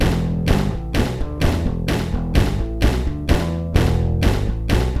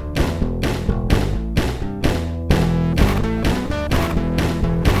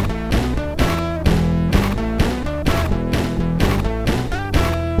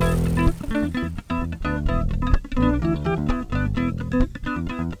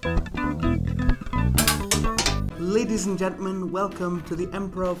and gentlemen, welcome to the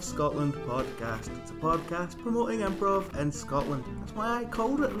Improv Scotland podcast. It's a podcast promoting improv in Scotland. That's why I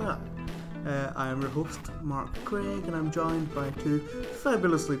called it that. I am your host, Mark Craig, and I'm joined by two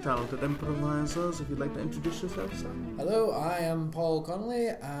fabulously talented improvisers. If you'd like to introduce yourself, sir. Hello, I am Paul Connolly,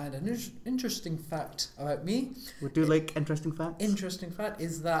 and an interesting fact about me. We do like interesting facts. Interesting fact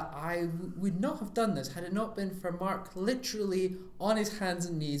is that I would not have done this had it not been for Mark literally on his hands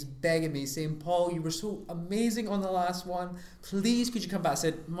and knees begging me, saying, Paul, you were so amazing on the last one. Please, could you come back? I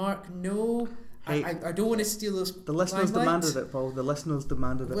said, Mark, no. Hey, I don't want to steal this. The listeners demanded it, Paul. The listeners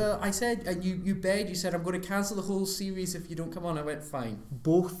demanded it. Well, I said, and you begged, you said, I'm going to cancel the whole series if you don't come on. I went, fine.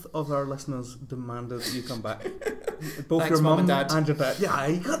 Both of our listeners demanded that you come back. Both Thanks, your mum and dad. and your dad. Yeah,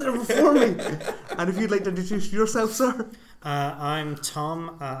 you got there before me. And if you'd like to introduce yourself, sir. I'm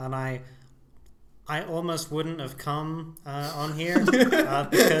Tom, and I almost wouldn't have come on here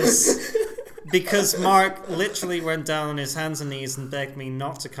because Mark literally went down on his hands and knees and begged me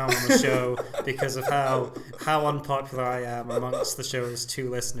not to come on the show because of how unpopular I am amongst the show's two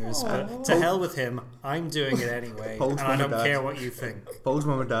listeners. But to hell with him, I'm doing it anyway, and I don't care what you think. Paul's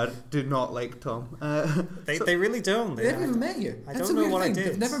mum and dad did not like Tom. They really don't. They haven't even met you. I don't know what I did.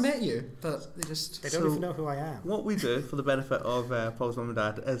 They've never met you, but they don't even know who I am. What we do for the benefit of Paul's mum and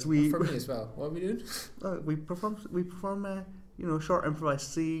dad is we... For me as well. What are we doing? We perform short improvised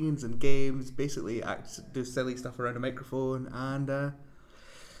scenes and games, basically do silly stuff around a microphone and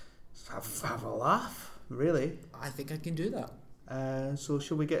have a laugh, really. I think I can do that. So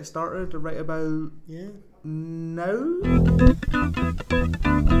shall we get started right about now?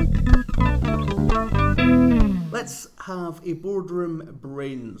 Let's have a boardroom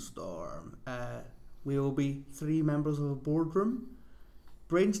brainstorm. We will be three members of a boardroom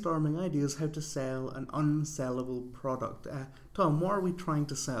brainstorming ideas how to sell an unsellable product. Tom, what are we trying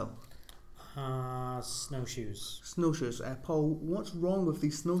to sell? Snowshoes. Snowshoes. Paul, what's wrong with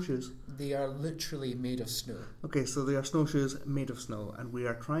these snowshoes? They are literally made of snow. Okay, so they are snowshoes made of snow, and we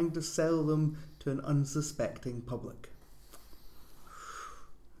are trying to sell them to an unsuspecting public.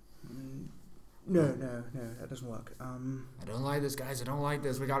 No, that doesn't work. I don't like this, guys. I don't like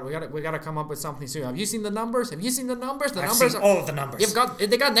this. We got to come up with something soon. Have you seen the numbers? The I've numbers seen all of the numbers.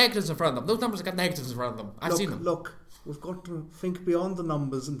 They got negatives in front of them. Those numbers have got negatives in front of them. I've seen them. Look, we've got to think beyond the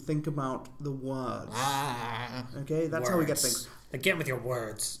numbers and think about the words. Okay, that's how we get things. Again with your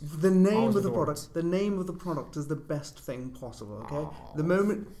words. The name Always of the with product. words. The name of the product is the best thing possible. Okay. The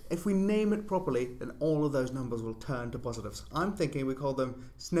moment if we name it properly, then all of those numbers will turn to positives. I'm thinking we call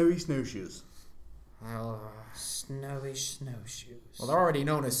them snowy snowshoes. Snowy snowshoes. Well, they're already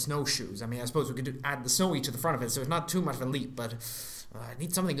known as snowshoes. I mean, I suppose we could add the snowy to the front of it, so it's not too much of a leap. But I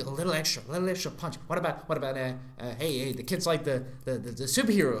need something a little extra punch. What about hey, the kids like the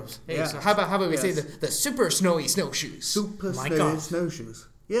superheroes. Hey, yeah. So how about we say the super snowy snowshoes? Super snowy snowshoes.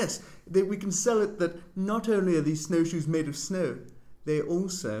 Yes, we can sell it that not only are these snowshoes made of snow, they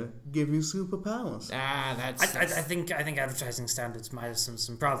also give you superpowers. I think advertising standards might have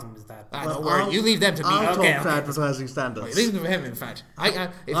some problem with that. Don't worry, you leave them to me. I'll Okay. talk to advertising standards. Leave them to him. In fact, if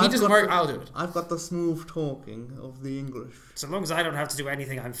he doesn't work, I'll do it. I've got the smooth talking of the English. So long as I don't have to do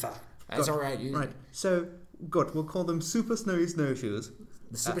anything, I'm fine. That's all right. Right. So good. We'll call them super snowy snowshoes.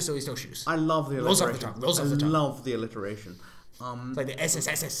 The super snowy snowshoes. I love the alliteration. Rolls off the tongue. Love the alliteration. Like the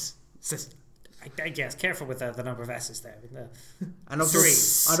SSSS. I guess careful with the number of S's there. And also, three.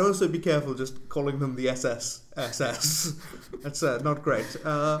 I'd also be careful just calling them the SS. That's not great.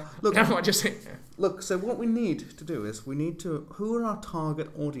 Look, No, I just say look. So what we need to do is who are our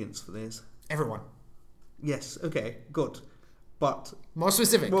target audience for these? everyone. Yes. Okay. Good. But More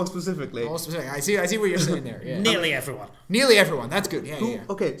specifically. I see what you're saying there. Yeah. Nearly everyone. Nearly everyone. That's good. Yeah.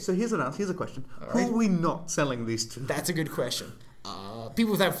 Okay. So here's a question. Who are we not selling these to? That's a good question.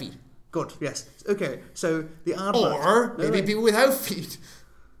 People without feet. Good. Yes. Okay. So the advert. Or maybe people without feet.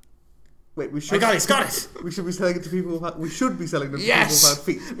 Wait, we should. He's got it. We should be selling it to people. We should be selling them to Yes.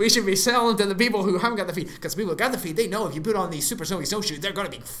 people without feet. We should be selling to the people who haven't got the feet. Because people who got the feet, they know if you put on these super snowy snowshoes, they're going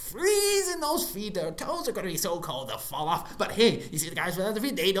to be freezing those feet. Their toes are going to be so cold they'll fall off. But hey, you see the guys without the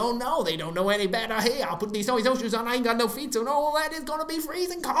feet, they don't know. They don't know any better. Hey, I'll put these snowy snowshoes on. I ain't got no feet, so no, that is going to be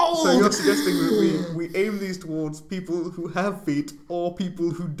freezing cold. So you're suggesting that we aim these towards people who have feet or people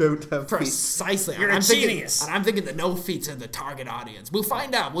who don't have feet? Precisely. You're a genius. And I'm thinking the no feet are the target audience. We'll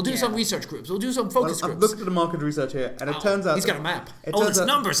find out. We'll do some research groups. We'll do some focus I've groups. looked at the market research here, and it turns out He's got a map. It's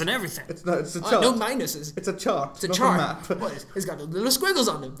numbers and everything. It's a chart. No minuses. It's a chart. It's a not chart. A map. What? It's got little squiggles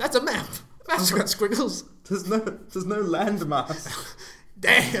on them. That's a map. That's got squiggles. There's no land mass.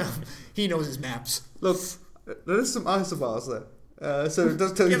 Damn. He knows his maps. Look, there is some isobars there. So it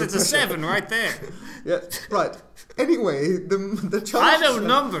does tell you Yeah, the it's a pressure. 7 right there. Yeah, right. Anyway, the chart. I know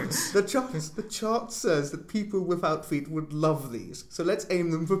numbers. The chart says that people without feet would love these. So let's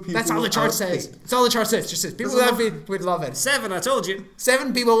aim them for people. That's all the without chart says. feet. That's all the chart says. It just says people There's without feet would love it. 7, I told you.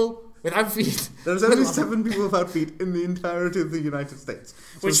 7 people without feet. There's would only love it. 7 people without feet in the entirety of the United States.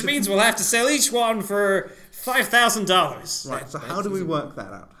 So Which means we'll have to sell each one for $5,000. Right, so how do we work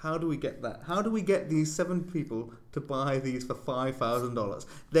that out? How do we get that? How do we get these 7 people to buy these for $5,000?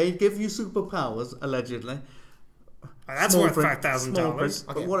 They give you superpowers, allegedly. That's Small worth print, small $5,000. print.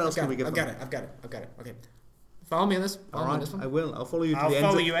 But what else can we give I've them? got it. Okay. Follow me on this. Follow me on Alright, this one. I will. I'll follow you to I'll the ends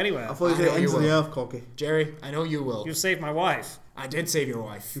follow of, you anywhere. I'll follow you I to the know you ends of the will. earth, Corky. Jerry, I know you will. You saved my wife. I did save your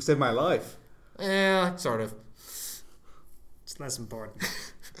wife. You saved my life. Sort of. It's less important.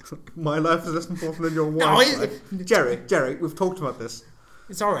 My life is less important than your No, wife's it- life. Jerry, we've talked about this.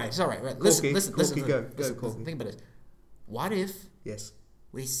 It's all right. Right. Listen. Corky, go, Listen, Corky. think about it. What if Yes.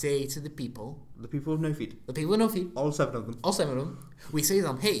 we say to the people The people with no feet. with no feet, All 7 of them. all 7 of them, we say to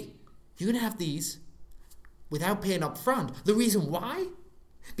them, hey, you can have these without paying up front. The reason why?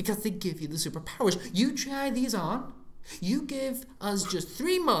 Because they give you the superpowers. You try these on, you give us just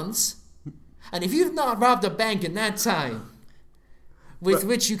 3 months, and if you've not robbed a bank in that time, with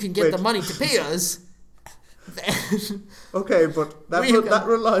which you can get wait. the money to pay us, then Okay, but that, We got- that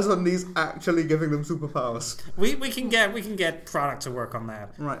relies on these actually giving them superpowers. we can get product to work on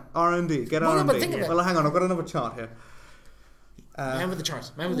that. Right, R&D. Get Well, no, R&D. but think of it. Well, hang on, I've got another chart here. man with the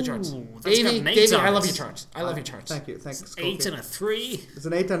charts. Man with the charts. Ooh, that's got Davey, an 8 Davey, on I love it. your charts. I love your charts. Thank you. Thanks. 8 Corky. and a 3. There's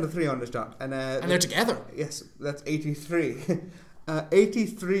an 8 and a 3 on this chart. And And they're together. yes, that's 83.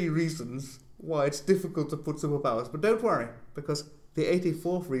 83 reasons why it's difficult to put superpowers. But don't worry, because the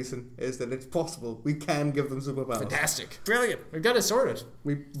 84th reason is that it's possible. We can give them superpowers. Fantastic. Brilliant. We've got it sorted.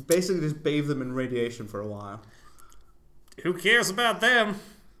 We basically just bathe them in radiation for a while. Who cares about them?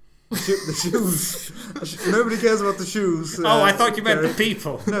 The shoes. Nobody cares about the shoes. Oh, I thought you meant Jerry. the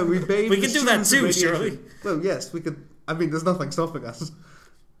people. No, we bathe We the can do that shoes in too, radiation. surely. Well, yes, we could. I mean, there's nothing stopping us.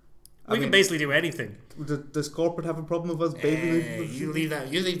 We can basically do anything. Does corporate have a problem with us bathing Hey, the you shoes?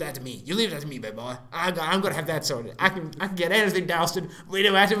 leave that to me. You leave that to me, big boy. I'm gonna have that sorted. I can get anything doused in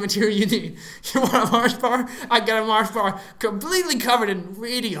radioactive material you need. You want a Mars bar? I got a Mars bar completely covered in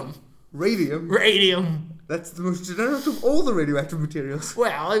radium. Radium? Radium. That's the most generic of all the radioactive materials.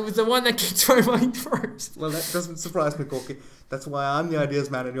 Well, it was the one that came to my mind first. Well, that doesn't surprise me, Corky. That's why I'm the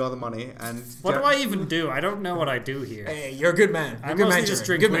ideas man and you're the money. And What do I even do? I don't know what I do here. Hey, you're a good man. You're I a good mostly man, just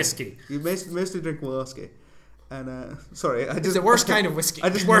Jerry. drink Good man. whiskey. You mostly drink whiskey. And, sorry, I just... It's the worst kind of whiskey. I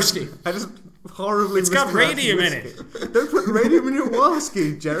just... Whiskey. I just horribly... It's got mispronounced radium in whiskey. Don't put radium in your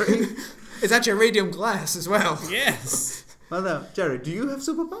whiskey, Jerry. Is that your radium glass as well? Yes. Well, now, Jerry, do you have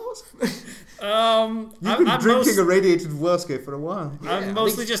superpowers? You've I'm been drinking most- irradiated whiskey for a while. Yeah, I I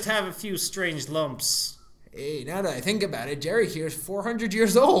mostly think- just have a few strange lumps. Hey, now that I think about it, Jerry here is 400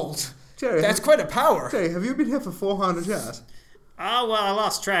 years old. Jerry, That's quite a power. Jerry, have you been here for 400 years? Oh, well, I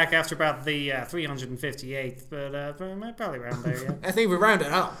lost track after about the 358th, but probably around there, yeah. I think we round it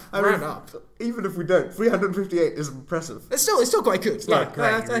up. I mean, Round up. Even if we don't, 358 is impressive. It's still quite good. not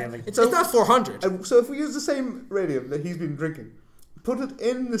great, it's, really. it's not 400. And so if we use the same radium that he's been drinking, put it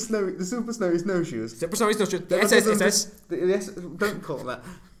in the super snowy snowshoes. For some reason, the then it'll give them SS. yes, don't call it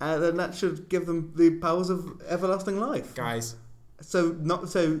that. Then that should give them the powers of everlasting life. Guys, So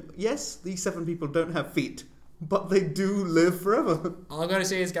yes, these 7 people don't have feet, but they do live forever. all I'm going to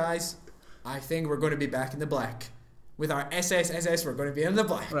say is, guys, I think we're going to be back in the black. With our SS, we're going to be in the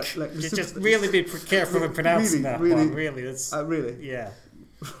black. Right, like the You super- just really be careful in pronouncing that really, one, really. That's, really. yeah.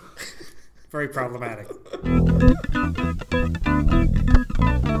 Very problematic.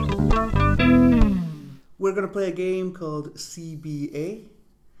 We're going to play a game called CBA,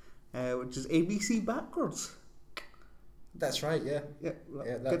 which is ABC backwards. That's right, yeah. Yeah, Yeah,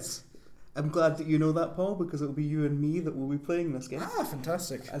 good. that's... I'm glad that you know that, Paul, because it'll be you and me that will be playing this game. Ah,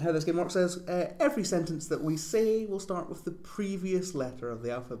 fantastic. And how this game works is every sentence that we say will start with the previous letter of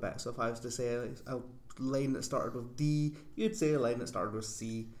the alphabet. So if I was to say a line that started with D, you'd say a line that started with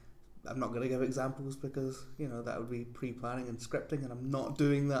C. I'm not going to give examples because, that would be pre-planning and scripting, and I'm not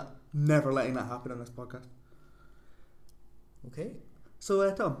doing that. Never letting that happen on this podcast. Okay.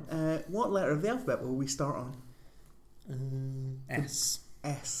 So, Tom, what letter of the alphabet will we start on? S.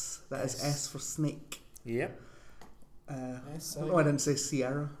 S. That is S for snake. Yep. S, Oh, I didn't say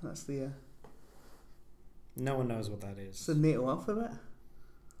Sierra. That's the No one knows what that it's is. the NATO alphabet.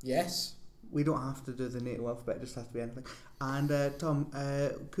 Yes. We don't have to do the NATO alphabet. It just has to be anything. And Tom,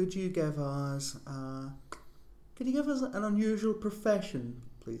 could you give us an unusual profession,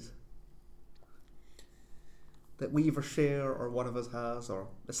 please? that we either share or one of us has or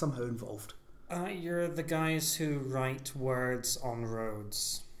is somehow involved? You're the guys who write words on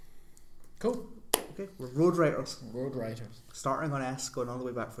roads. Cool. Okay, we're road writers. Road writers. Starting on S, going all the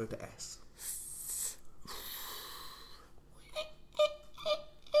way back through to S.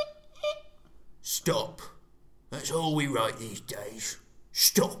 Stop. That's all we write these days.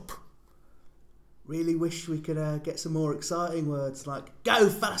 Stop. Really wish we could get some more exciting words like go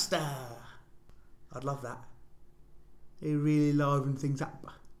faster. I'd love that. It really liven things up.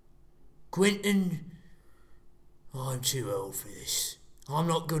 Quentin, I'm too old for this. I'm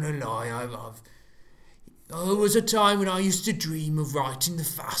not gonna lie, there was a time when I used to dream of writing the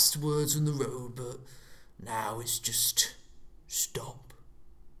fast words on the road, but now it's just stop.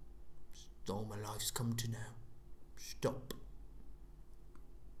 It's all my life's come to now. Stop.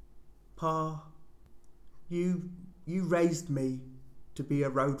 Pa, you raised me to be a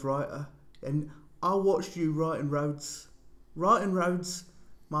road writer, and I watched you writing roads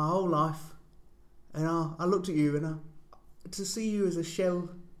my whole life, and I looked at you, and to see you as a shell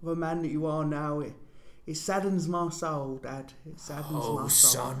of a man that you are now, it saddens my soul, Dad. It saddens my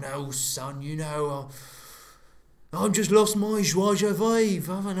soul. Son, you know, I've just lost my joie de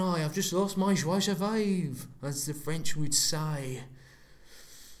vivre, haven't I? I've just lost my joie de vivre, as the French would say.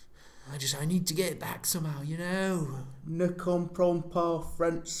 I need to get it back somehow, you know. Ne comprends pas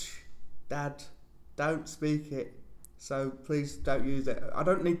French, Dad. Don't speak it. So please don't use it. I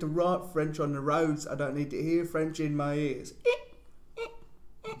don't need to write French on the roads. I don't need to hear French in my ears.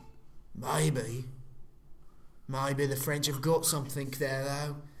 Maybe the French have got something there,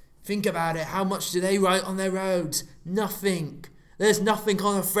 though. Think about it. How much do they write on their roads? Nothing. There's nothing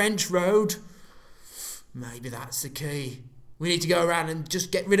on a French road. Maybe that's the key. We need to go around and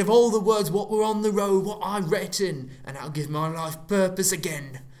just get rid of all the words, what were on the road, what I've written, and that'll give my life purpose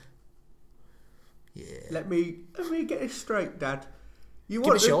again. Yeah. Let me get this straight, Dad. You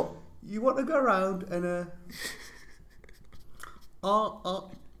Give it a shot. You want to go around and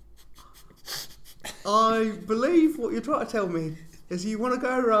I believe what you're trying to tell me is you want to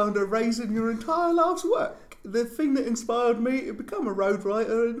go around erasing your entire life's work. The thing that inspired me to become a road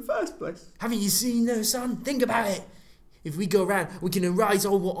writer in the first place. Haven't you seen though, son? Think about it. If we go around, we can erase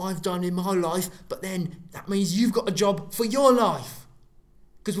all what I've done in my life, but then that means you've got a job for your life.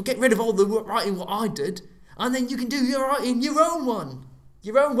 Because we'll get rid of all the writing what I did, and then you can do your writing your own one.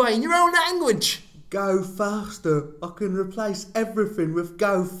 Your own way, in your own language. Go faster. I can replace everything with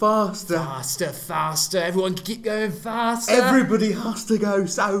go faster. Faster. Everyone can keep going faster. Everybody has to go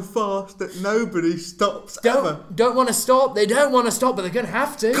so fast that nobody stops ever. Don't want to stop. They don't want to stop, but they're going to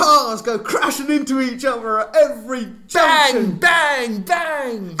have to. Cars go crashing into each other at every junction. Bang, bang,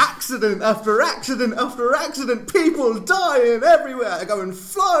 bang. Accident after accident after accident. People dying everywhere. They're going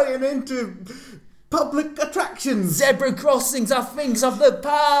flying into public attractions. Zebra crossings are things of the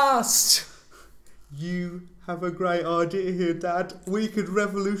past. You have a great idea here, Dad. We could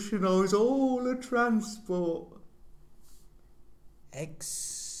revolutionise all the transport.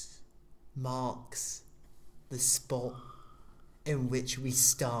 X marks the spot in which we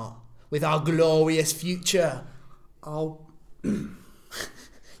start with our glorious future. Oh, you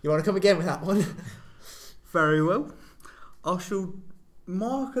want to come again with that one? Very well. I shall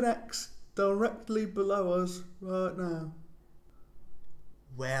mark an X directly below us right now.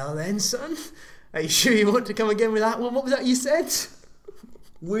 Well then, son. Are you sure you want to come again with that one? What was that you said?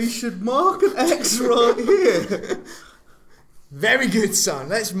 We should mark an X right here. Very good, son.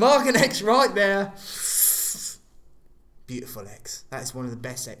 Let's mark an X right there. Beautiful X. That is one of the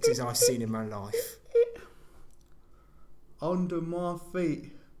best X's I've seen in my life. Under my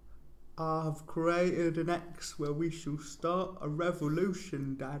feet, I have created an X where we shall start a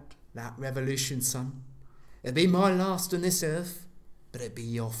revolution, Dad. That revolution, son. It'll be my last on this earth, but it'll be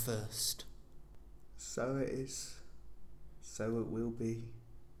your first. So it is, so it will be,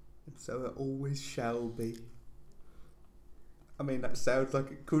 and so it always shall be. I mean, that sounds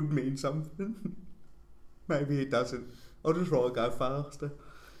like it could mean something. Maybe it doesn't. I'll just rather go faster.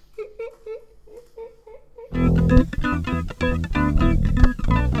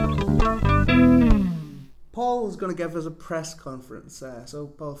 Paul's going to give us a press conference. So,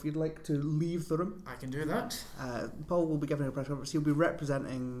 Paul, if you'd like to leave the room. I can do that. Paul will be giving a press conference. He'll be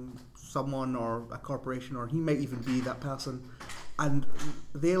representing someone or a corporation, or he might even be that person. And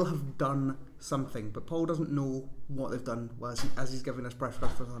they'll have done something, but Paul doesn't know what they've done as he's giving us press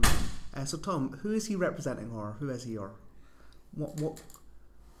conference. So, Tom, who is he representing, or who is he, or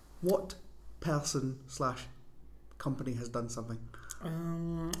what person / company has done something?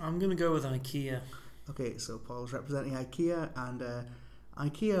 I'm going to go with IKEA. Okay, so Paul's representing IKEA, and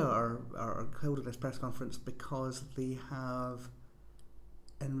IKEA are holding this press conference because they have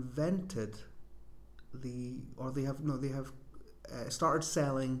invented they have started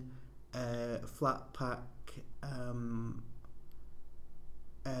selling flat pack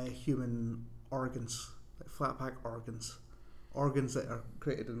human organs, like flat pack organs that are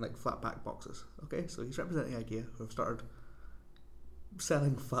created in like flat pack boxes. Okay, so he's representing IKEA, who have started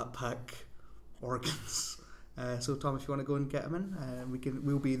selling flat pack organs. So Tom, if you want to go and get him in,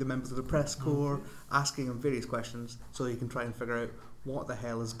 we'll be the members of the press corps asking him various questions so you can try and figure out what the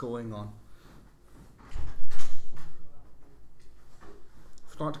hell is going on.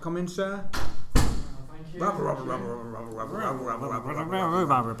 Start to come in, sir. Hello,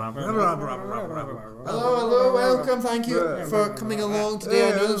 welcome. Thank you for coming along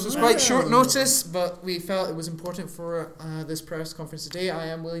today. I know this was quite short notice, but we felt it was important for this press conference today. I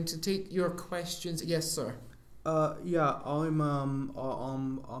am willing to take your questions. Yes, sir. Yeah,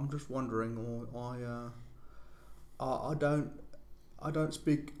 I'm just wondering. I don't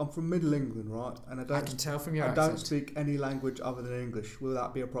speak. I'm from Middle England, right? And I can tell from your accent. I don't accent. speak any language other than English. Will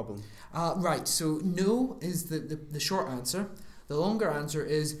that be a problem? Right. So no is the short answer. The longer answer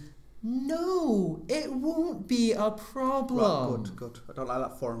is no. It won't be a problem. Right, good. I don't like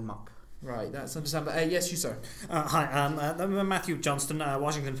that foreign muck. Right, that's understandable. Yes, you, sir. Hi, I'm Matthew Johnston,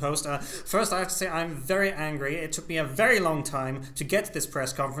 Washington Post. First, I have to say I'm very angry. It took me a very long time to get to this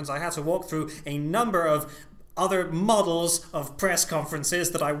press conference. I had to walk through a number of other models of press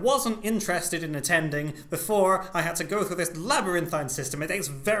conferences that I wasn't interested in attending before I had to go through this labyrinthine system. It is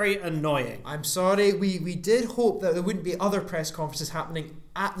very annoying. I'm sorry. We did hope that there wouldn't be other press conferences happening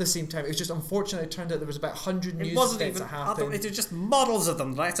at the same time. It was just unfortunate it turned out there was about 100 news events that happened. It was just models of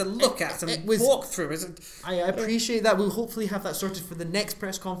them that I had to look at and walk through. I appreciate that. We'll hopefully have that sorted for the next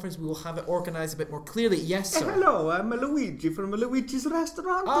press conference. We will have it organised a bit more clearly. Yes, sir. Hello, I'm Luigi from Luigi's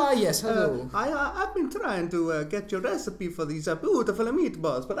Restaurant. Yes, hello. I've been trying to get your recipe for these beautiful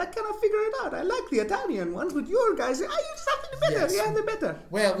meatballs, but I cannot figure it out. I like the Italian ones, but your guys, I use something better. Yes. Yeah, they're better.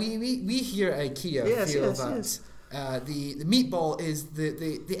 Well, we here at IKEA feel that the meatball is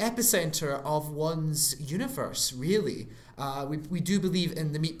the epicenter of one's universe, really. We do believe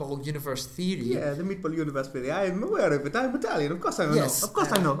in the meatball universe theory. Yeah, the meatball universe theory. I'm aware of it. I'm Italian. Of course I know. Yes, Of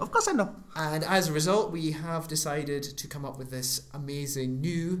course I know. And as a result, we have decided to come up with this amazing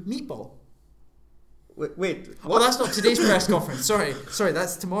new meatball. Wait. What? Oh, that's not today's press conference. Sorry,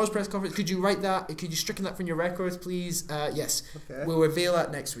 that's tomorrow's press conference. Could you write that? Could you stricken that from your records, please? Yes. Okay. We'll reveal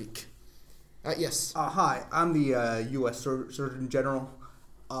that next week. Yes. Hi, I'm the U.S. Surgeon General.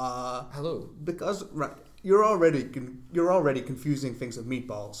 Hello. Because you're already confusing things with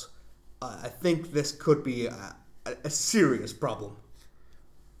meatballs. I think this could be a serious problem.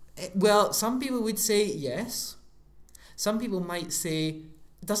 Well, some people would say yes. Some people might say,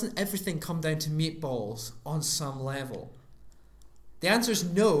 doesn't everything come down to meatballs on some level? The answer is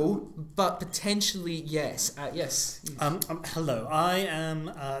no, but potentially yes. Yes. Hello, I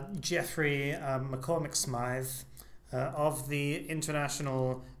am Jeffrey McCormick Smythe of the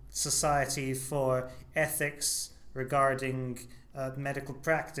International Society for Ethics Regarding Medical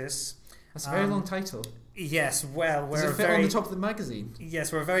Practice. That's a very long title. Yes, well, Does it fit on the top of the magazine?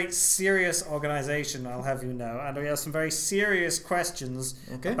 Yes, we're a very serious organisation, I'll have you know, and we have some very serious questions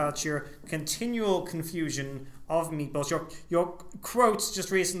about your continual confusion of meatballs. Your quotes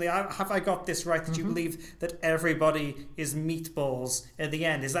just recently, have I got this right, that you believe that everybody is meatballs at the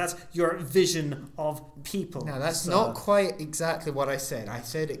end? Is that your vision of people? No, that's not quite exactly what I said. I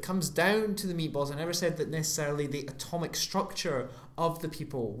said it comes down to the meatballs. I never said that necessarily the atomic structure of the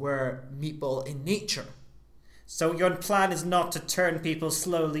people were meatball in nature. So your plan is not to turn people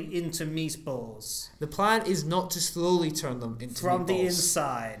slowly into meatballs? The plan is not to slowly turn them into meatballs. From the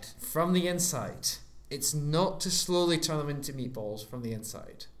inside? From the inside. It's not to slowly turn them into meatballs from the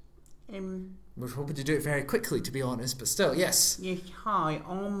inside. We're hoping to do it very quickly, to be honest, but still, yes. Yes, hi,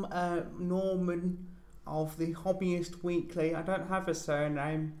 I'm Norman of the Hobbyist Weekly. I don't have a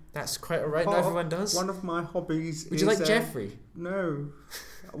surname. That's quite alright, not everyone does. One of my hobbies Would you like Jeffrey? No.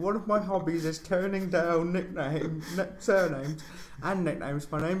 One of my hobbies is turning down surnames and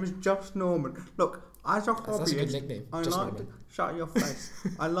nicknames. My name is just Norman. Look, as a hobbyist, that's a good nickname. I just like Norman. to shut your face.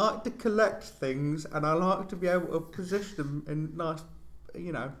 I like to collect things, and I like to be able to position them in nice,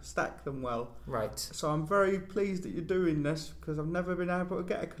 stack them well. Right. So I'm very pleased that you're doing this, because I've never been able to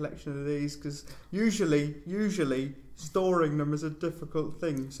get a collection of these, because usually storing them is a difficult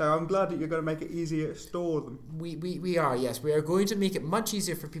thing. So I'm glad that you're going to make it easier to store them. We are, yes. We are going to make it much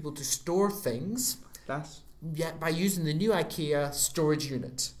easier for people to store things. That's... Yeah, by using the new IKEA storage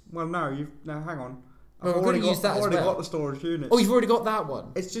unit. Well, no, hang on. Well, we're going to use that I've as already well. got the storage unit. Oh, you've already got that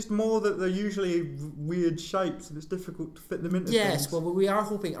one. It's just more that they're usually weird shapes and it's difficult to fit them into Yes, things. well, we are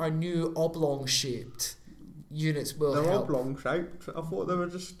hoping our new oblong-shaped units will They're help. oblong shaped. I thought they were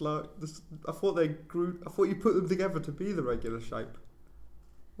just like this. I thought you put them together to be the regular shape.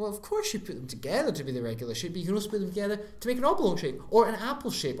 Well, of course you put them together to be the regular shape, but you can also put them together to make an oblong shape, or an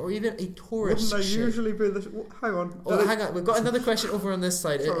apple shape, or even a torus Wouldn't they shape. usually be the? Hang on. Oh, hang on. We've got another question over on this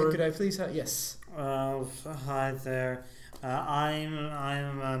side. Sorry. Could I please have... Yes. Hi there.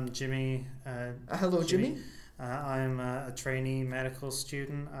 I'm Jimmy. Hello, Jimmy. I'm a trainee medical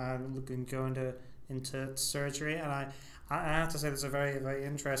student. I'm going into surgery, and I have to say there's a very, very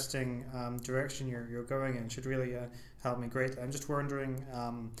interesting direction you're going in. It should really help me greatly. I'm just wondering,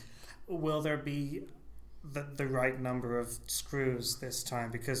 will there be the right number of screws this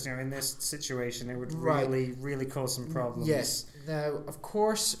time? Because in this situation it would really cause some problems. Yes. Now, of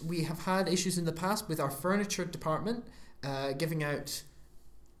course, we have had issues in the past with our furniture department giving out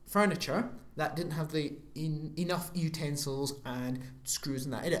furniture that didn't have the enough utensils and screws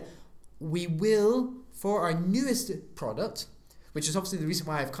and that in it. We will, for our newest product, which is obviously the reason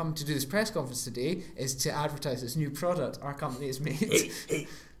why I've come to do this press conference today, is to advertise this new product our company has made. Hey.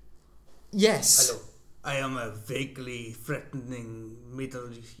 Yes. Hello. I am a vaguely threatening Middle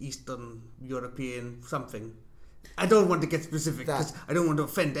Eastern European something. I don't want to get specific because I don't want to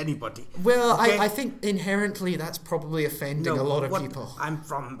offend anybody. Well, okay? I think inherently that's probably offending a lot of people. I'm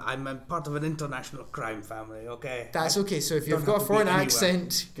a part of an international crime family, okay? That's okay. So if you've don't got a have to be foreign anywhere.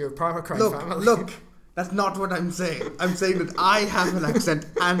 accent, you're part of a crime family. Look, that's not what I'm saying. I'm saying that I have an accent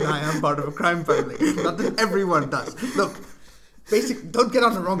and I am part of a crime family. Not that everyone does. Look, don't get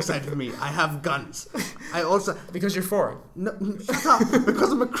on the wrong side of me. I have guns. I also... Because you're foreign. No, shut up,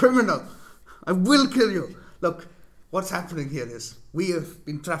 because I'm a criminal. I will kill you. Look, what's happening here is we have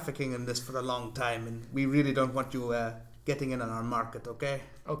been trafficking in this for a long time and we really don't want you getting in on our market, okay?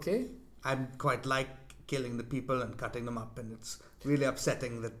 Okay. I'm quite like killing the people and cutting them up, and it's really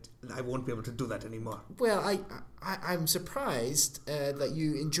upsetting that I won't be able to do that anymore. Well, I'm surprised that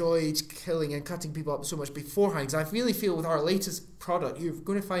you enjoyed killing and cutting people up so much beforehand, because I really feel with our latest product, you're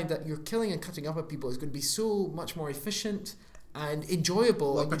going to find that your killing and cutting up of people is going to be so much more efficient and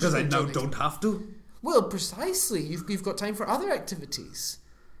enjoyable. Well, and you because just I now enjoy it. don't have to. Well, precisely. You've got time for other activities.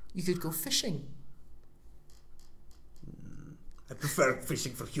 You could go fishing. I prefer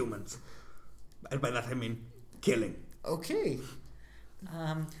fishing for humans. And by that I mean killing. Okay.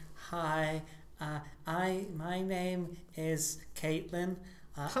 Hi. My name is Caitlin.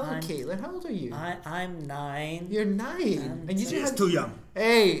 Hello, Caitlin. How old are you? I'm 9. You're 9. And you She is have... too young.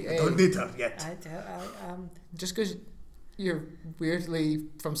 Hey. Don't need her yet. Just because you're weirdly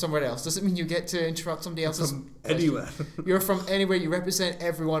from somewhere else doesn't mean you get to interrupt somebody else's From question. anywhere. You're from anywhere. You represent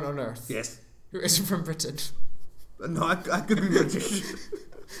everyone on Earth. Yes. Who isn't from Britain. No, I could be British.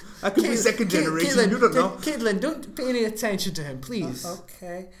 I could be second generation. Caitlin, You don't know. Caitlin, don't pay any attention to him, please.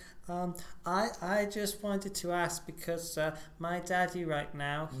 Okay. I just wanted to ask because my daddy right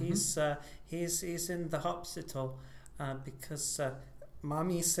now he's in the hospital because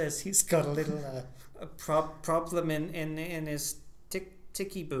mommy says he's got a little problem in his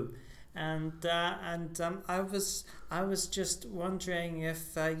ticky boo, and I was just wondering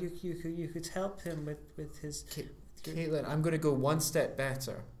if you could help him with his. Caitlin, I'm going to go one step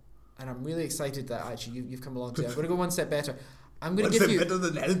better, and I'm really excited that actually you've come along today. I'm going to go one step better. I'm going to give you. better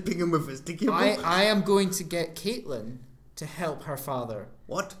than helping him with his sticky I am going to get Caitlin to help her father.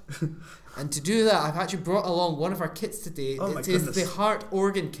 What? And to do that, I've actually brought along one of our kits today. Oh my It is goodness. the heart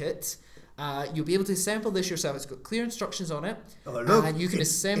organ kit. You'll be able to assemble this yourself. It's got clear instructions on it. Oh, look, and you can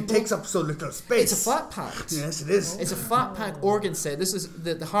assemble. It takes up so little space. It's a flat pack. Yes, it is. It's a flat pack organ set. This is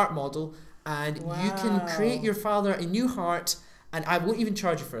the heart model. And you can create your father a new heart. And I won't even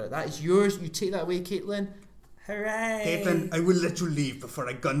charge you for it. That is yours. You take that away, Caitlin. Hooray! Caitlin, I will let you leave before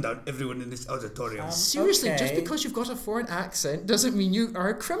I gun down everyone in this auditorium. Seriously, okay. just because you've got a foreign accent doesn't mean you are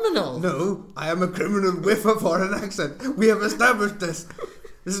a criminal. No, I am a criminal with a foreign accent. We have established this.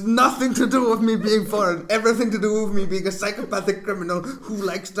 This has nothing to do with me being foreign. Everything to do with me being a psychopathic criminal who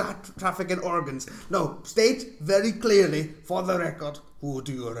likes to traffic in organs. No, state very clearly, for the record, who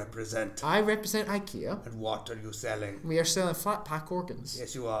do you represent? I represent IKEA. And what are you selling? We are selling flat pack organs.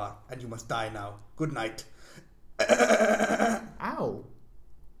 Yes, you are. And you must die now. Good night. Ow.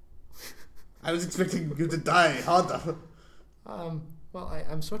 I was expecting you to die harder. Well,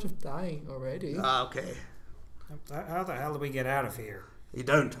 I'm sort of dying already. Ah, okay. How the hell do we get out of here? You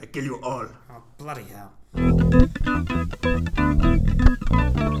don't. I kill you all. Oh, bloody hell.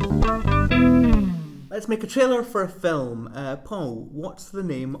 Let's make a trailer for a film. Paul, what's the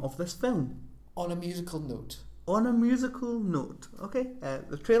name of this film? On a musical note. On a musical note. Okay,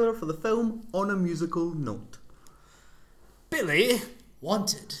 the trailer for the film On a Musical Note. Billy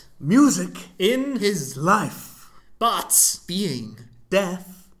Wanted. Music in His life. but being.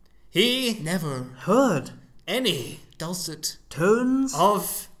 Death. he Never. Heard. any Dulcet. Tones.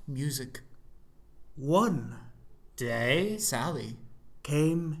 of Music. One. day Sally.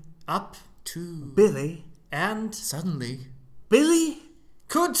 Came. up To. Billy. and Suddenly. Billy.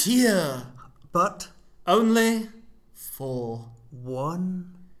 could Here. But. only For.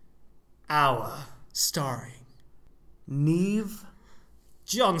 1. hour. Starring. Neve.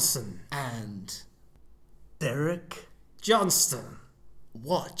 Johnson And. Derek. Johnston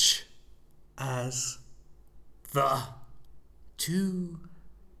Watch. As. the To.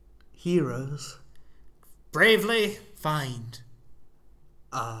 Heroes. bravely Find.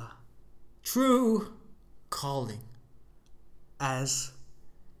 true Calling. As.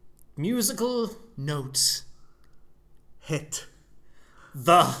 musical Notes. Hit.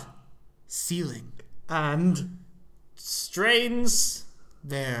 the Ceiling. And. strains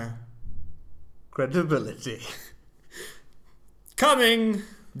There. Credibility. coming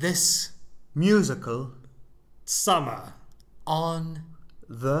This. Musical. summer On.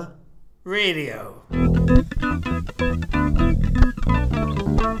 The. radio. We're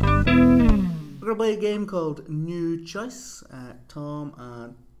going to play a game called New Choice. Tom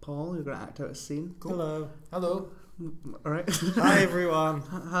and Paul, you're going to act out a scene. Hello. Hello. Alright. Hi everyone.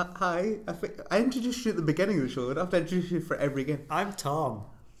 Hi. I introduced you at the beginning of the show. I don't have to introduce you for every game. I'm Tom.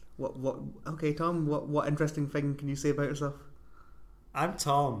 Okay, Tom, what interesting thing can you say about yourself? I'm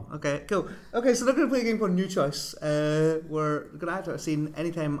Tom. Okay, cool. Okay, so they're going to play a game called New Choice. We're going to act out a scene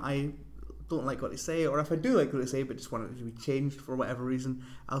anytime I don't like what they say, or if I do like what they say but just want it to be changed for whatever reason,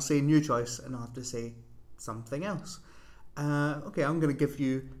 I'll say New Choice and I'll have to say something else. Okay, I'm going to give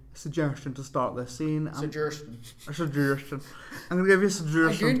you a suggestion to start this scene. Suggestion. A suggestion. I'm going to give you a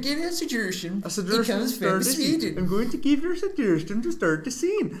suggestion. I'm going to give you a suggestion. A suggestion It comes to from start the scene. Sweden. I'm going to give you a suggestion to start the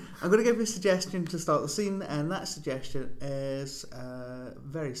scene. I'm going to give you a suggestion to start the scene, and that suggestion is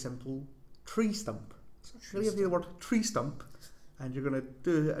very simple: tree stump. So I'm going to give you the word tree stump, and you're going to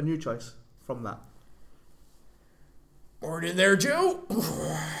do a new choice from that. Morning there, Joe.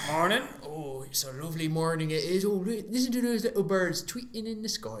 Morning. Oh, it's a lovely morning it is. Oh, listen to those little birds tweeting in the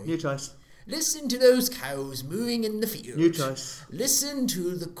sky. New choice. Listen to those cows mooing in the field. New choice. Listen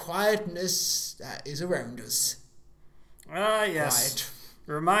to the quietness that is around us. Ah, yes.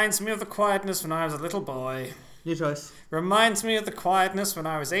 Reminds me of the quietness when I was a little boy. New choice. Reminds me of the quietness when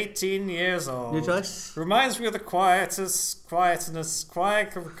I was 18 years old. New choice. Reminds me of the quietness.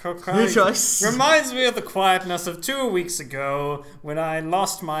 New choice. Reminds me of the quietness of 2 weeks ago when I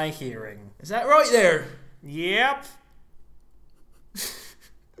lost my hearing. Is that right there? Yep.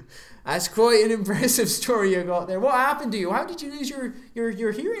 That's quite an impressive story you got there. What happened to you? How did you lose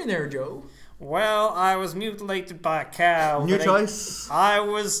your hearing there, Joe? Well, I was mutilated by a cow. New choice. I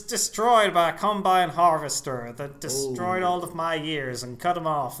was destroyed by a combine harvester that destroyed all of my ears and cut them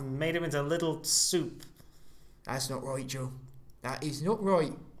off and made them into little soup. That's not right, Joe. That is not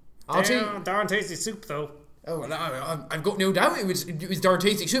right. I'll tell you. Darn tasty soup, though. Oh, well, I've got no doubt it was darn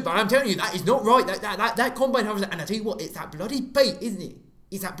tasty soup, but I'm telling you, that is not right. That combine harvester, and I tell you what, it's that bloody bait, isn't it?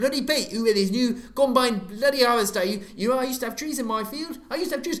 It's that bloody bait who with his new combine bloody harvester. I used to have trees in my field. I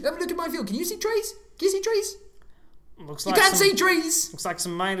used to have trees. Have a look at my field. Can you see trees? Can you see trees? Looks You like can't some, see trees. Looks like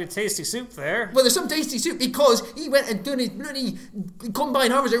some mighty tasty soup there. Well, there's some tasty soup because he went and done his bloody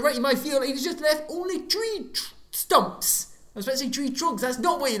combine harvester right in my field. And he's just left only tree stumps. I was about to say tree trunks. That's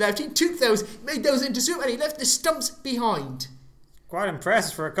not what he left. He took those, made those into soup, and he left the stumps behind. Quite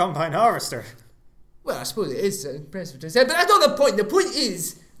impressed for a combine harvester. Well, I suppose it is impressive to say, but that's not the point. The point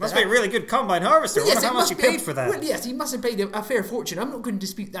is... Must be a really good combine harvester. I wonder how it much must you be paid for that. Well, yes, he must have paid a fair fortune. I'm not going to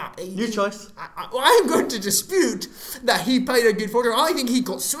dispute that. New choice. I'm going to dispute that he paid a good fortune. I think he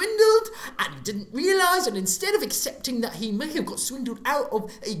got swindled and he didn't realise, and instead of accepting that he may have got swindled out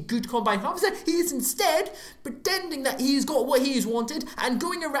of a good combine harvester, he is instead pretending that he's got what he's wanted and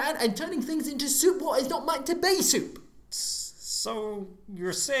going around and turning things into soup what is not meant to be soup. So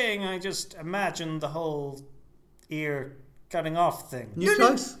you're saying I just imagined the whole ear cutting off thing? New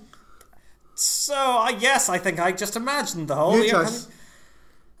choice. So yes, I think I just imagined the whole New ear choice. cutting.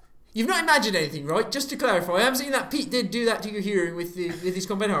 You've not imagined anything, right? Just to clarify, I'm saying that Pete did do that to your hearing with his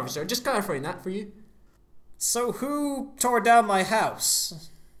combine harvester. Just clarifying that for you. So who tore down my house?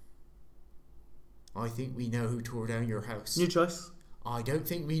 I think we know who tore down your house. New choice. I don't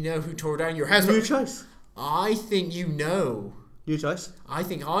think we know who tore down your house. New but choice. I think you know. New choice. I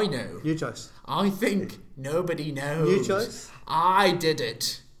think I know. New choice. I think nobody knows. New choice. I did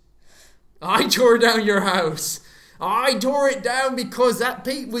it. I tore down your house. I tore it down because that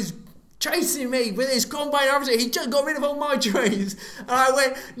Pete was chasing me with his combine harvester. He just got rid of all my trays. And I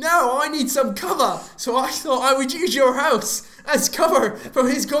went, no, I need some cover. So I thought I would use your house as cover from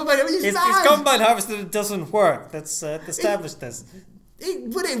his combine. His combine harvester doesn't work. Let's establish this.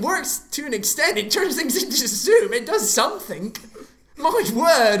 But it works to an extent. It turns things into soup. It does something. My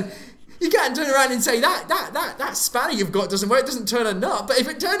word. You can't turn around and say that spanner you've got doesn't work, it doesn't turn a nut. But if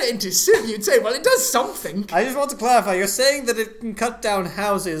it turned it into soup, you'd say, well, it does something. I just want to clarify, you're saying that it can cut down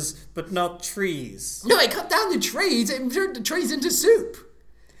houses, but not trees. No, it cut down the trees, it turned the trees into soup.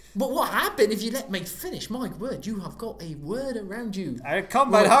 But what happened if you let me finish? My word, you have got a word around you. A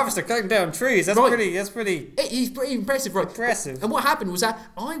combine harvester cutting down trees, that's Right. pretty... He's pretty impressive, right? Impressive. And what happened was that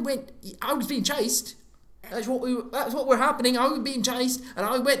I was being chased. That's what were happening. I was being chased, and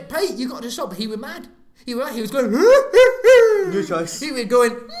I went, Pete, you got to stop. He was mad. He was going. New choice. He was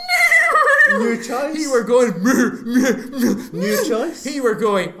going. New choice. He were going. New choice. He were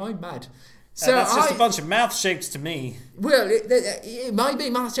going. I'm mad. So that's just a bunch of mouth shapes to me. Well, it might be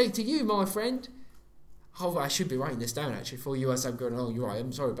mouth shaped to you, my friend. Oh, I should be writing this down actually for you as I'm going. Oh, you're right.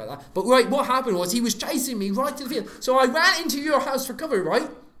 I'm sorry about that. But right, what happened was he was chasing me right to the field. So I ran into your house for cover, right?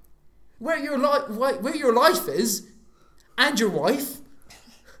 Where your life is, and your wife,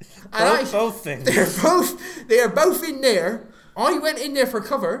 and both things. They are both in there. I went in there for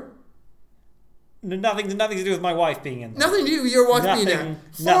cover. Nothing to do with my wife being in there. Nothing to do with your wife being there.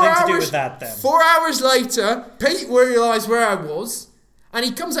 Nothing to do with that then. 4 hours later, Pete realised where I was, and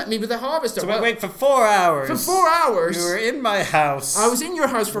he comes at me with a harvester. So wait for 4 hours. For 4 hours, you were in my house. I was in your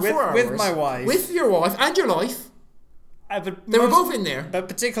house for 4 hours with my wife, with your wife and your life. They were both in there. But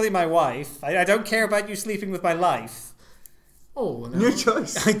particularly my wife. I don't care about you sleeping with my life. Oh, no. New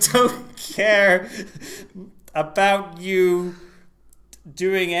choice. I don't care about you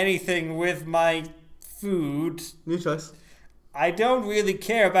doing anything with my food. New choice. I don't really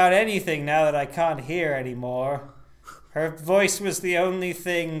care about anything now that I can't hear anymore. Her voice was the only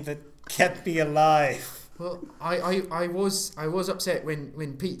thing that kept me alive. Well, I was upset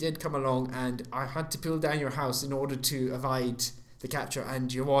when Pete did come along, and I had to pull down your house in order to evade the capture,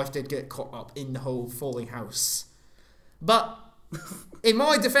 and your wife did get caught up in the whole falling house. But in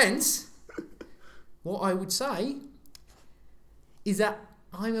my defence, what I would say is that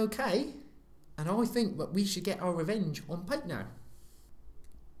I'm okay, and I think that we should get our revenge on Pete now.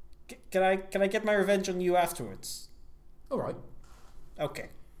 Can I get my revenge on you afterwards? All right. Okay.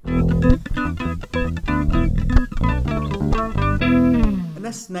 In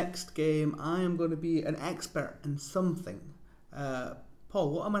this next game, I am going to be an expert in something. Paul,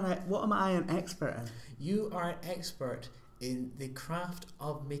 what am I an expert in? You are an expert in the craft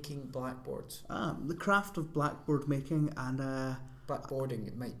of making blackboards. The craft of blackboard making and Blackboarding,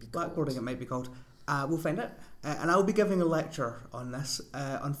 it might be called. blackboarding, it might be called. We'll find out. And I'll be giving a lecture on this.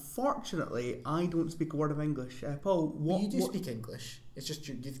 Unfortunately, I don't speak a word of English. Paul, what... You do speak English. It's just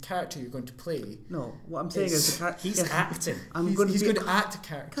the character you're going to play. No, what I'm saying is... He's acting. He's going to act a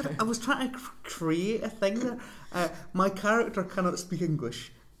character. I was trying to create a thing there. My character cannot speak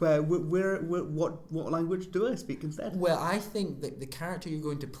English. But what language do I speak instead? Well, I think that the character you're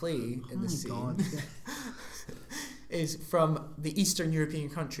going to play in the scene... God, yeah. is from the Eastern European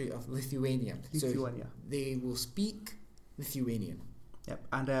country of Lithuania. Lithuania. So they will speak Lithuanian. Yep,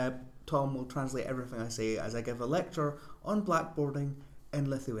 and Tom will translate everything I say as I give a lecture on blackboarding in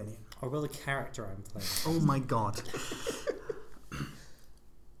Lithuanian. Or will the character I'm playing? Oh my god.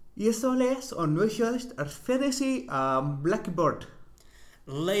 Yesoles on Nushust are fantasy blackboard.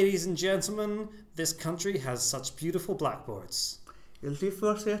 Ladies and gentlemen, this country has such beautiful blackboards. Il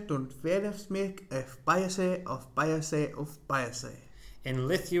forse don't make if biase of biase of biase. In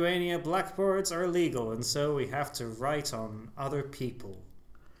Lithuania, blackboards are illegal, and so we have to write on other people.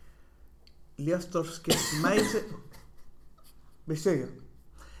 Liestorskis meise Messiah.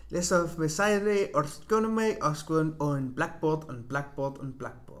 Lesov Messiah or Skonome Osquan on blackboard and blackboard and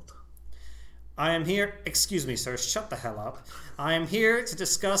blackboard. I am here, excuse me sir, shut the hell up. I am here to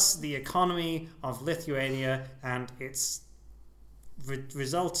discuss the economy of Lithuania and its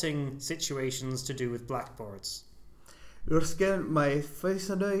resulting situations to do with blackboards. Your skin, my face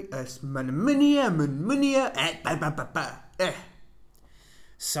as munia.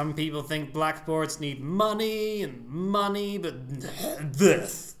 Some people think blackboards need money, but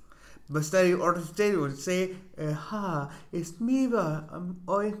this. But study or study would say, it's me,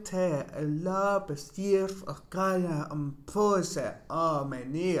 ointe, a la bestier, a gana, pose, my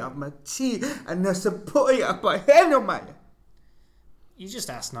knee, my chi, and a support by Henomai. You just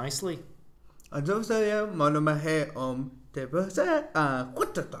asked nicely. I don't say, Monomahe, te bose,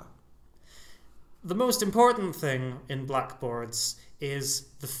 quitata. The most important thing in blackboards is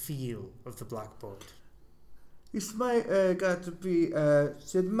the feel of the blackboard. It's my got to be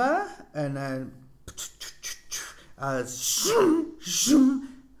Sigma and then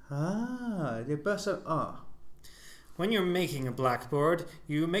the person When you're making a blackboard,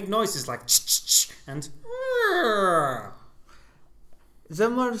 you make noises like and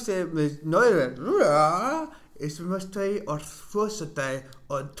Someone said with noise is must or frosty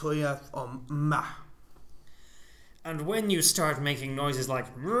on toya ma. and when you start making noises like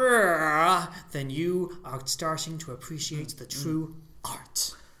then you are starting to appreciate the true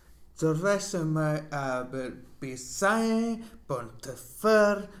art. The rest of my will be saying, but the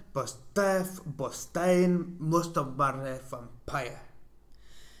fur, but Steph, but Stein, must have been a vampire.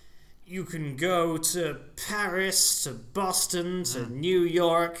 You can go to Paris, to Boston, to New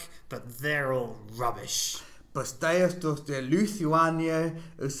York, but they're all rubbish. But Stein does the Lithuania,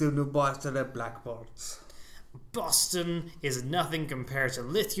 is in the Boston the blackboards. Boston is nothing compared to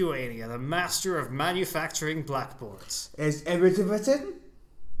Lithuania, the master of manufacturing blackboards. Is everything written?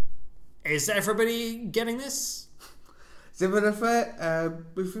 Is everybody getting this?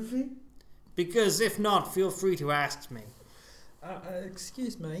 Because if not, feel free to ask me.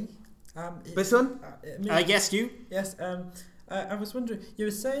 Excuse me. This one? I guess you? Yes. I was wondering. You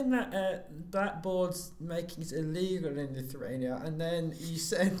were saying that blackboards making it illegal in Lithuania, and then you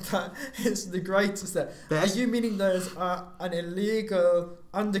said that it's the greatest there. Yes. Are you meaning there's an illegal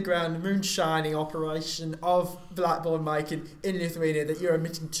underground moonshining operation of blackboard making in Lithuania that you're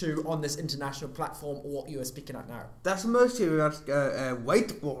admitting to on this international platform, or what you are speaking at now? That's mostly a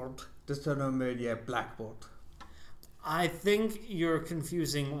whiteboard. That's not a blackboard. I think you're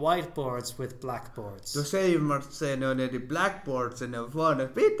confusing whiteboards with blackboards. So say you must say no, the blackboards and the one a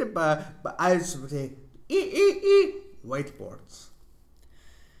bit, but I say whiteboards.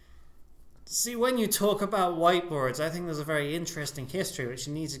 See, when you talk about whiteboards, I think there's a very interesting history which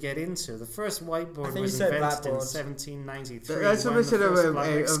you need to get into. The first whiteboard was invented in 1793. That's what I said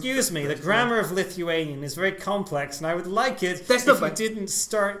Excuse me, the grammar of Lithuanian is very complex, and I would like it if you didn't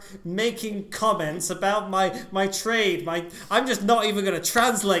start making comments about my trade. I'm just not even going to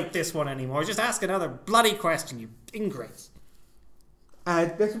translate this one anymore. Just ask another bloody question, you ingrate.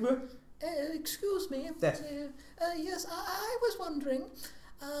 Excuse me. Yes. Yes, I was wondering.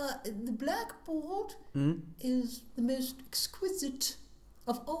 The blackboard is the most exquisite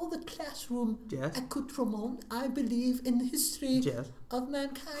of all the classroom accoutrements, I believe, in the history of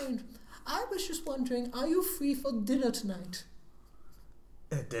mankind. I was just wondering, are you free for dinner tonight?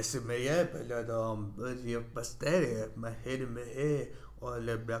 This is me, but you pastel, my head in my hair, or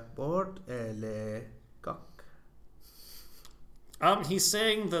the blackboard, the cock. He's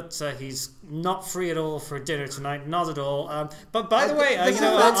saying that he's not free at all for dinner tonight, not at all. But by the way, I'm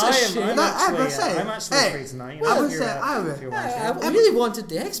actually free tonight. I really wanted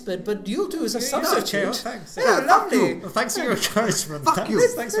the expert, but you'll do as a substitute. Thanks. Lovely. Thanks for your encouragement. Fuck you.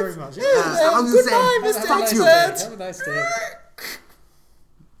 Thanks very much. Goodbye, Mr. Expert. Have a nice day.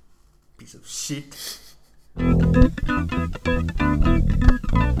 Piece of shit.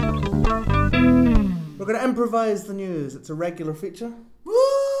 We're going to improvise the news. It's a regular feature. Woo!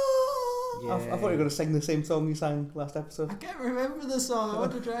 I thought you were going to sing the same song you sang last episode. I can't remember the song. I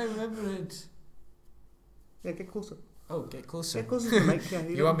want to try and remember it. Yeah, get closer. Oh, get closer. Get closer to the mic. Yeah,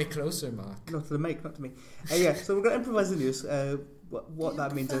 You want me closer, Mark? Not to the mic, not to me. Yeah, so we're going to improvise the news. What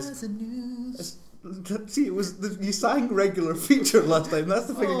that means is... The news. See, it was you sang regular feature last time. That's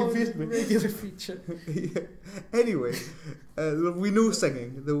the thing that confused me. Regular feature. Yeah. Anyway, we know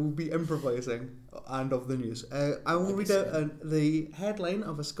singing. There will be improvising and of the news. I will read out the headline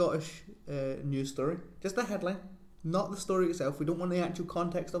of a Scottish news story. Just the headline, not the story itself. We don't want the actual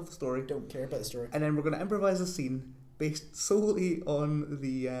context of the story. Don't care about the story. And then we're going to improvise a scene based solely on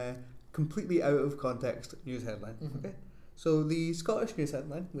the completely out of context news headline. Mm-hmm. Okay. So the Scottish news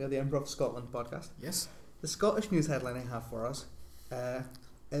headline, we are the Improv Scotland podcast. Yes. The Scottish news headline I have for us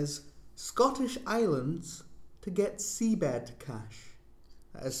is Scottish Islands to get seabed cash.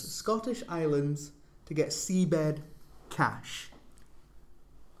 That is Scottish Islands to get seabed cash.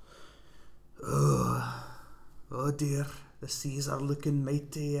 Oh dear, the seas are looking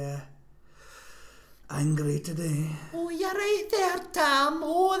mighty angry today. Oh, you're right there, Tam.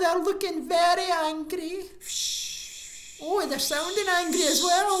 Oh, they're looking very angry. Oh, they're sounding angry as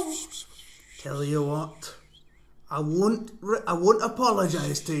well. Tell you what, I won't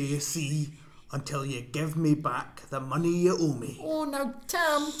apologise to you, see, until you give me back the money you owe me. Oh, now,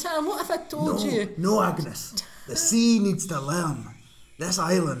 Tam, what have I told you? No, Agnes. The sea needs to learn. This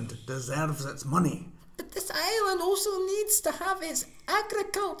island deserves its money. But this island also needs to have its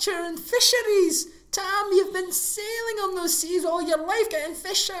agriculture and fisheries. Tam, you've been sailing on those seas all your life getting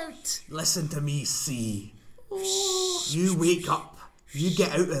fish out. Listen to me, sea. Oh, You wake up. You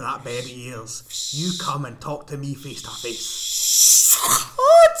get out of that bed of ears. You come and talk to me face to face.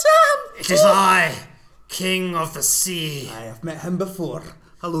 oh Tam! It is I, King of the Sea. I have met him before.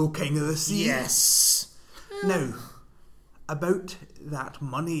 Hello, King of the Sea. Yes. Now, about that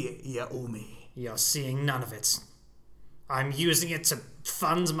money you owe me. You're seeing none of it. I'm using it to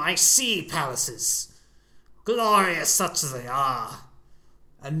fund my sea palaces. Glorious such as they are.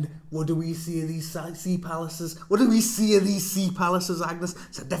 And what do we see of these sea palaces? What do we see of these sea palaces, Agnes?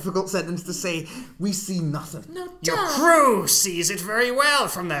 It's a difficult sentence to say. We see nothing. No, Your Tam! crew sees it very well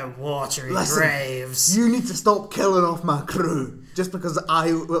from their watery Listen, graves. you need to stop killing off my crew. Just because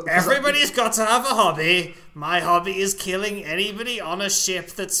Everybody's got to have a hobby. My hobby is killing anybody on a ship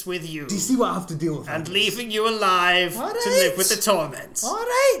that's with you. Do you see what I have to deal with? And Agnes? leaving you alive All to right. live with the torment. All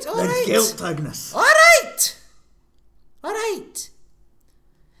right. The guilt, Agnes. All right.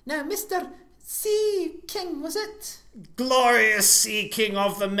 Now, Mr. Sea King, was it? Glorious Sea King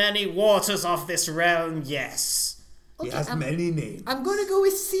of the many waters of this realm, yes. He Okay, has many names. I'm going to go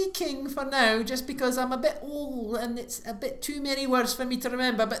with Sea King for now, just because I'm a bit old and it's a bit too many words for me to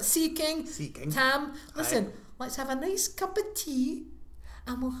remember. But Sea King, Tam, listen, let's have a nice cup of tea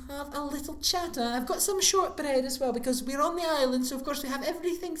and we'll have a little chatter. I've got some shortbread as well because we're on the island, so of course we have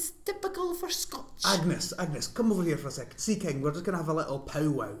everything typical for Scotch. Agnes, come over here for a second. Sea King, we're just going to have a little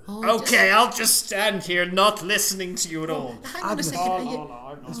powwow. Okay, I'll just stand here not listening to you at all. Hang on a Agnes. second.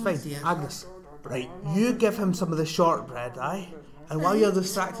 It's fine. dear. Agnes, right, you give him some of the shortbread, aye? And while you're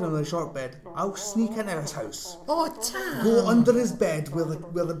distracting him with the shortbread, I'll sneak into his house. Oh, Tam. Go under his bed where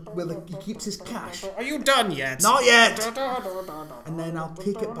he keeps his cash. Are you done yet? Not yet! And then I'll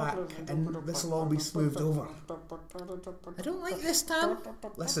take it back and this will all be smoothed over. I don't like this, Tam.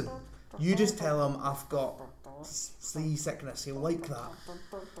 Listen, you just tell him I've got seasickness. He'll like that.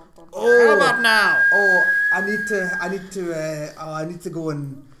 How about now? Oh, I need to go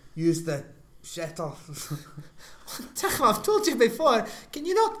and use the shitter. Tam, I've told you before. Can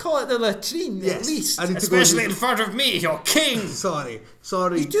you not call it the latrine at Yes, least? I need to go and Especially in use- front of me, your king. Sorry.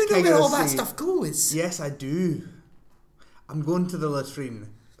 You do know King where of all the that Sea. stuff goes. Yes, I do. I'm going to the latrine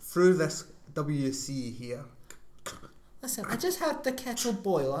through this WC here. Listen, I just had the kettle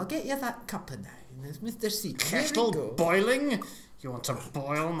boil. I'll get you that cuppa now. There's Mr. C. Here we Kettle go. boiling? You want to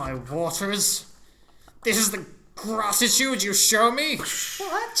boil my waters? This is the gratitude you show me?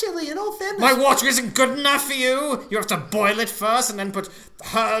 Well, actually, in all fairness, My water isn't good enough for you? You have to boil it first and then put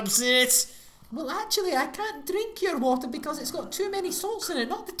herbs in it? I can't drink your water because it's got too many salts in it.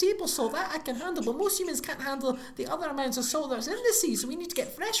 Not the table salt, that I can handle, but most humans can't handle the other amounts of salt that's in the sea, so we need to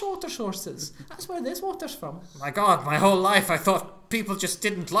get fresh water sources. That's where this water's from. My God, my whole life I thought people just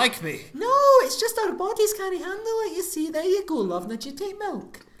didn't like me. No, it's just our bodies can't handle it, you see. There you go, love. Now, do you take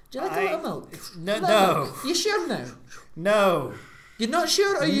milk? Do you like a little milk? No, A little no. milk. You sure now? No. You're not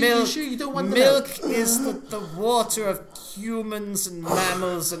sure, or you Milk, sure you don't want the milk? is the water of humans and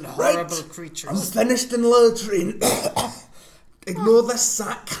mammals and horrible creatures. I'm finished in the latrine. Ignore this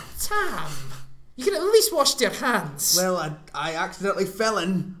sack. Tam, you can at least wash your hands. Well, I accidentally fell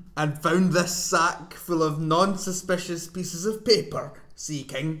in and found this sack full of non-suspicious pieces of paper, Sea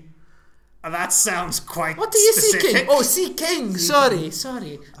King. That sounds quite What are you specific. seeking? Oh, Sea King. Sorry.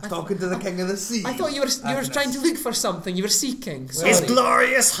 I'm talking to the King of the Sea. I thought you were Agnes. trying to look for something. You were seeking. His Sorry.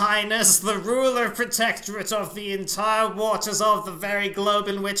 glorious highness, the ruler protectorate of the entire waters of the very globe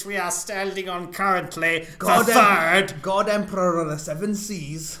in which we are standing on currently, the third. God Emperor of the Seven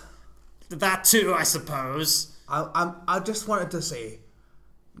Seas. That too, I suppose. I just wanted to say,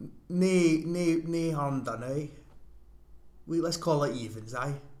 nay harm done, eh? Let's call it evens,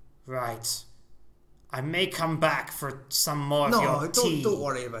 aye? Right. I may come back for some more of your tea. don't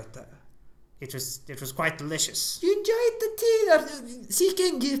worry about it. It was quite delicious. You enjoyed the tea there, Sea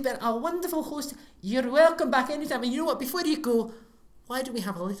King. You've been a wonderful host. You're welcome back anytime. And you know what? Before you go, why don't we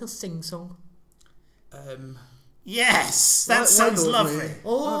have a little sing-song? Yes, Why that sounds don't lovely. we?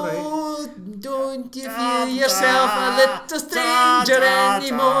 Oh, don't you Da, feel yourself da, a little stranger da,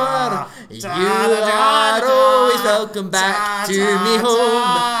 anymore? da, You da, da, are da, always welcome back da, to da, me home.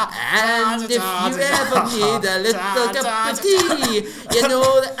 da, And if da, you da, ever need a little da, cup da, of da. tea, you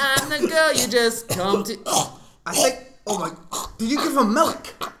know that I'm the girl you just come to. I think, oh my, did you give him milk?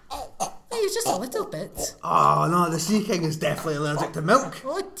 It's just a little bit. Oh no, the Sea King is definitely allergic to milk.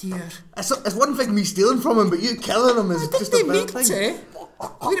 Oh dear. It's one thing me stealing from him, but you killing him is just a Didn't they bad mean thing. to?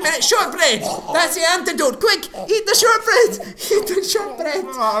 Wait a minute, shortbread! That's the antidote! Quick! Eat the shortbread! Eat the shortbread!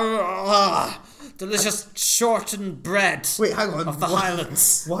 delicious shortened bread Wait, hang on. of the Why-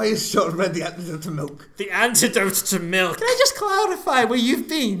 Highlands. Why is shortbread the antidote to milk? The antidote to milk. Can I just clarify where you've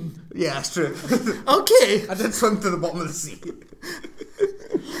been? Yeah, that's true. Okay, I did swim to the bottom of the sea.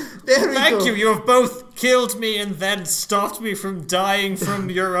 there we go. Thank you. You have both killed me and then stopped me from dying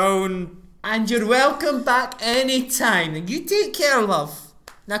from your own. And you're welcome back any time. And you take care, love.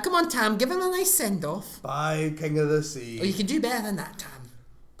 Now come on, Tam, give him a nice send-off. Bye, King of the Sea. Oh, you can do better than that, Tam.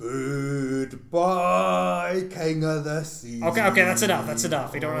 Goodbye, King of the Sea. Okay, that's enough. That's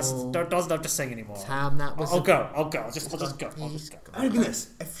enough. You doesn't have to sing anymore. Tam, that was... I'll go. I'll just go. Agnes,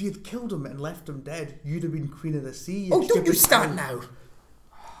 if you'd killed him and left him dead, you'd have been Queen of the Sea. Oh, don't you stupid start cunt. now.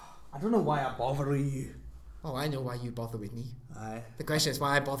 I don't know why I bother you. Oh, I know why you bother with me. Aye. The question is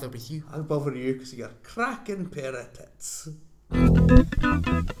why I bother with you. I'll bother you because you're a cracking pair of tits.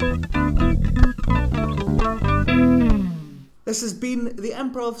 This has been the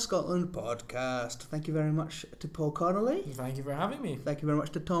Improv Scotland podcast. Thank you very much to Paul Connolly. Thank you for having me. Thank you very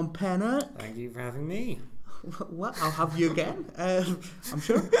much to Tom Pennock. Thank you for having me. What? I'll have you again. I'm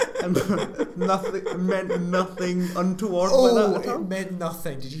sure. Nothing meant nothing untoward by that at it all. meant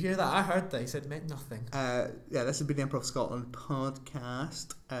nothing. Did you hear that? I heard that. He said it meant nothing. Yeah, this has been the Improv Scotland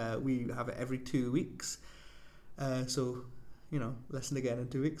podcast. We have it every 2 weeks. So, listen again in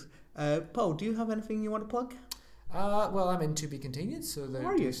 2 weeks. Paul, do you have anything you want to plug? Well, I'm in To Be Continued, so they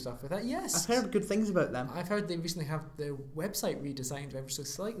Are do you? stuff with that. Yes. I've heard good things about them. I've heard they recently have their website redesigned ever so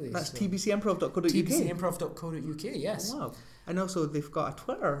slightly. That's so. tbcimprov.co.uk. tbcimprov.co.uk, yes. Oh, wow. And also they've got a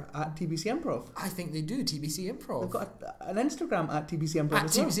Twitter at TBC Improv. I think they do, TBC Improv. They've got an Instagram at TBC Improv At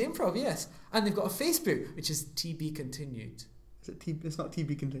as well. TBC Improv, yes. And they've got a Facebook, which is TB Continued. Is it it's not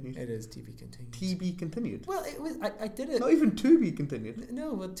TB Continued. It is TB Continued. TB Continued. Well, it was. I did it. Not even to be continued.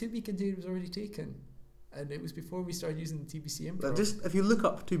 No, well, To Be Continued was already taken. And it was before we started using the TBC Improv. Well, just if you look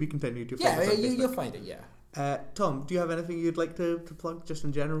up to be continued, you'll yeah, find us on you'll Facebook. find it, yeah. Tom, do you have anything you'd like to plug just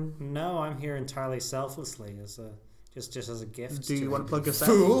in general? No, I'm here entirely selflessly as a just as a gift. Do you want to plug yourself?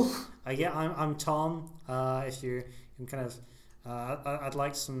 Fool! Yeah, I'm Tom. If you can kind of, I'd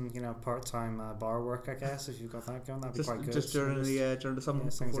like some part-time bar work. I guess if you've got that going, that'd be quite good. Just during the summer.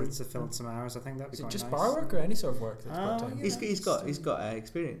 Things to fill in some hours. I think that'd be Is it quite just nice. bar work or any sort of work that's part-time? yeah. He's got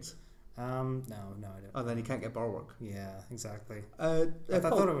experience. No, I don't. Oh, then he can't get bar work. Yeah, exactly. I I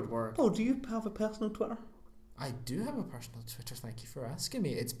thought it would work. Paul, do you have a personal Twitter? I do have a personal Twitter, thank you for asking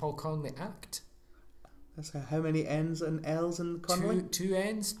me. It's Paul Connolly Act. That's how many N's and L's in Connolly? Two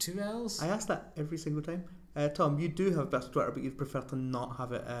N's, two L's. I ask that every single time. Tom, you do have a personal Twitter, but you'd prefer to not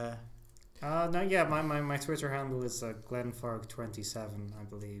have it. No, yeah, my Twitter handle is Glenfarg27, I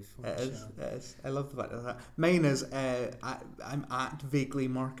believe. It is. I love the fact of that. Mine is I'm at Vaguely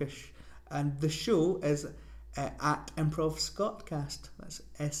Markish, and the show is at Improv Scotcast. That's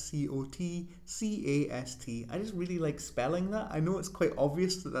SCOTCAST. I just really like spelling that. I know it's quite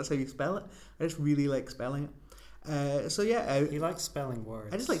obvious that that's how you spell it. I just really like spelling it. So yeah, You like spelling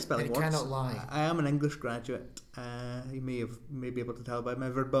words. I just like spelling And words. it cannot lie. I am an English graduate. You may be able to tell by my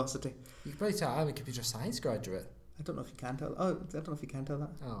verbosity. You can probably tell I'm a computer science graduate. I don't know if you can tell. Oh, I don't know if you can tell that.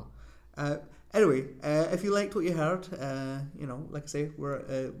 Oh. Anyway, if you liked what you heard, like I say,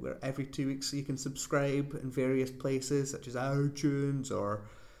 we're every 2 weeks, so you can subscribe in various places such as iTunes or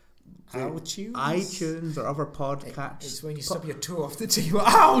iTunes or other podcasts. It's when you stub your toe off the table.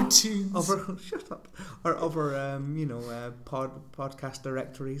 iTunes! Shut up. Or other, podcast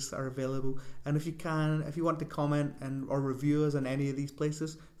directories are available. And if you want to comment or review us on any of these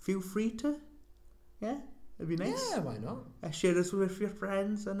places, feel free to. Yeah, it'd be nice. Yeah, why not? Share us with your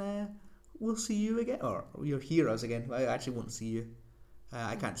friends, and we'll see you again. Or you'll hear us again. I actually won't see you.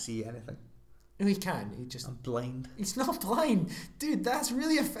 I can't see anything. No, he can. I'm blind. He's not blind. Dude, that's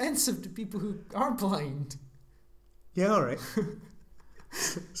really offensive to people who are blind. Yeah, alright.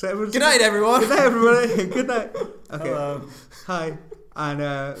 So Good night, everyone. Good night, everybody. Good night. Okay. Hello. Hi. And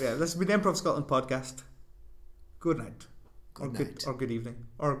this has been the Improv Scotland podcast. Good night. Good night. Or good evening.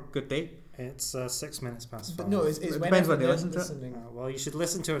 Or good day. It's 6 minutes past 5. But no, it's It depends whenever when you they're listen to it. listening. Well, you should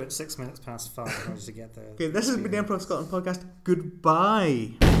listen to it at 6 minutes past 5 in order to get there. Okay, this has been the Improv Scotland podcast.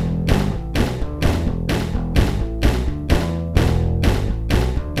 Goodbye.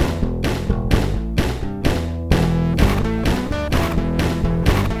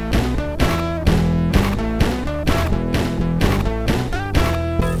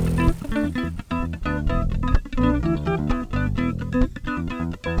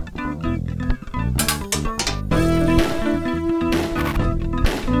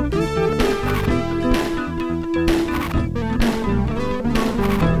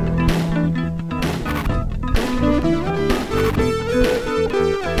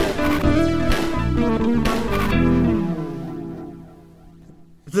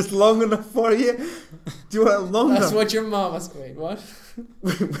 Is this long enough for you? Do you want it longer? That's what your mama said. Wait, what?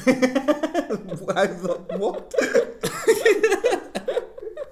 I thought, what?